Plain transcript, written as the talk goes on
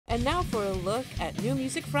And now for a look at New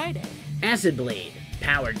Music Friday. Acid Blade,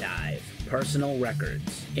 Power Dive, Personal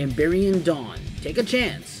Records. Amberian Dawn, Take a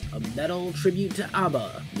Chance, a metal tribute to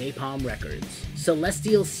ABBA, Napalm Records.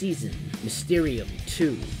 Celestial Season, Mysterium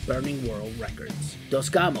 2, Burning World Records.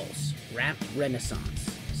 Dosgamos, Rap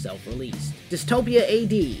Renaissance, self-released. Dystopia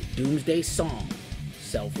AD, Doomsday Song,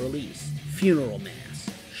 self-released. Funeral Mass,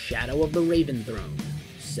 Shadow of the Raventhrone,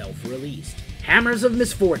 self-released. Hammers of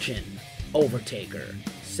Misfortune, Overtaker,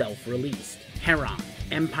 self-released. Heron,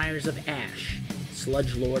 Empires of Ash,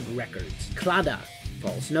 Sludgelord Records. Klada,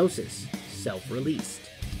 False Gnosis, self-released.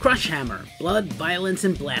 Krushhammer, Blood, Violence,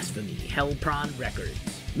 and Blasphemy, Helldprod Records.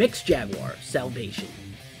 Mick's Jaguar, Salvation.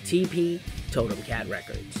 TP, Totem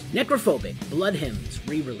Records. Necrophobic, Bloodhymns,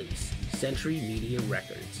 re-release, Century Media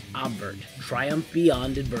Records. Obvurt, Triumph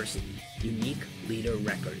Beyond Adversity, Unique Leader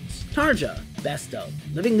Records. Tarja, Best of,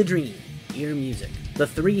 Living the Dream, earMusic. The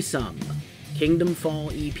Threesome, Kingdom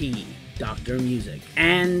Fall EP, Dr. Music.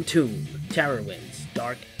 And T.O.M.B, Terrorwinds,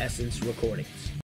 Dark Essence Recordings.